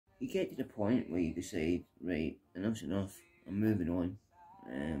you get to the point where you decide, right, enough's enough, I'm moving on.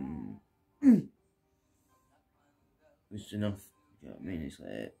 It's enough, do you know what I mean? It's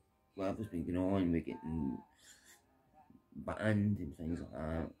like, whatever's been going on, we're getting banned and things like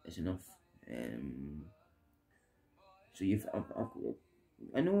that, it's enough. So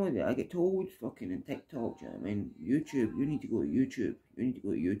I know that I get told fucking in TikTok, do you know what I mean? YouTube, you need to go to YouTube, you need to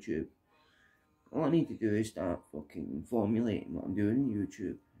go to YouTube. All I need to do is start fucking formulating what I'm doing on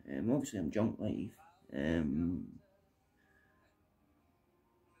YouTube. Obviously I'm junklife. I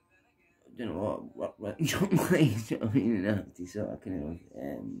don't know what junklife, do you know what I mean? And I have to sort of kind of,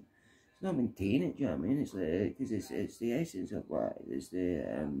 it's not maintain it, do you know what I mean? It's like, because it's the essence of what, it's the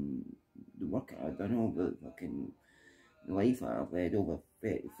work I've done over fucking the life I've led over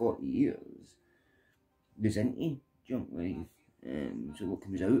 30, 40 years. Goes into junklife. So what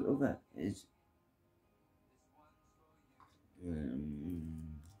comes out of it is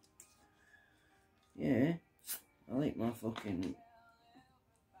yeah, I like my fucking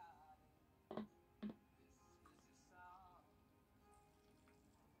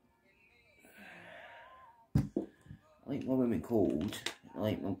I like my women cold, I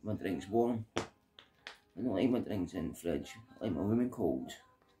like my drinks warm. I don't like my drinks in the fridge, I like my women cold.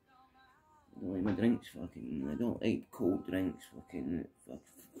 I don't like my drinks fucking, I don't like cold drinks fucking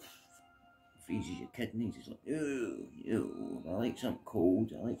freezes your kidneys. It's like, ew. I like something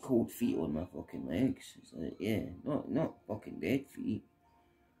cold. I like cold feet on my fucking legs. It's like, yeah, not fucking dead feet.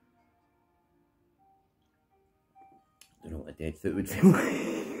 Don't know what a dead foot would feel like.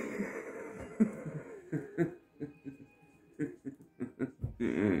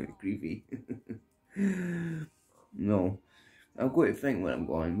 Creepy. No, I've got to think where I'm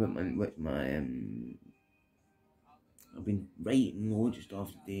going with my I've been writing loads of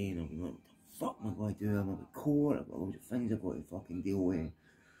stuff today, and I've been like, what the fuck am I going to do? I'm at court, I've got loads of things I've got to fucking deal with,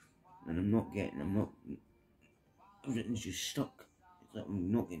 and everything's just stuck. It's like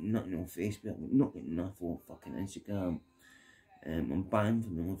I'm not getting nothing on Facebook, I'm not getting nothing on fucking Instagram. I'm banned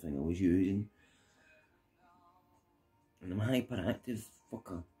from the only thing I was using, and I'm a hyperactive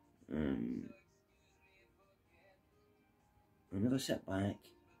fucker. I never sit back,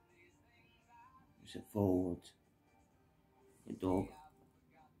 I sit forward. The dog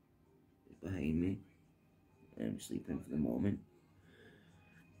is behind me. I'm sleeping for the moment.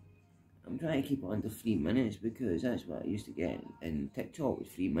 I'm trying to keep it under 3 minutes because that's what I used to get. And TikTok was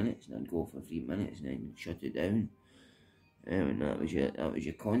 3 minutes, and I'd go for 3 minutes and then shut it down. And that was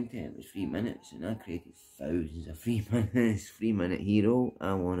your content, was 3 minutes, and I created thousands of 3 minutes. 3 minute hero,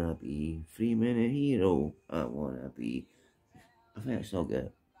 I wanna be. 3 minute hero, I wanna be. I think it's all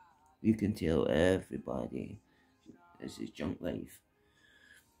good. You can tell everybody this is junklife.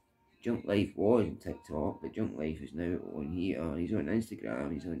 Junklife was on TikTok, but junklife is now on here. He's on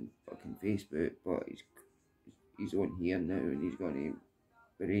Instagram, he's on fucking Facebook, but he's on here now, and he's going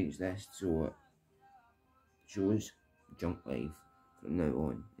to arrange this so it shows junklife from now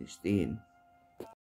on. It's staying.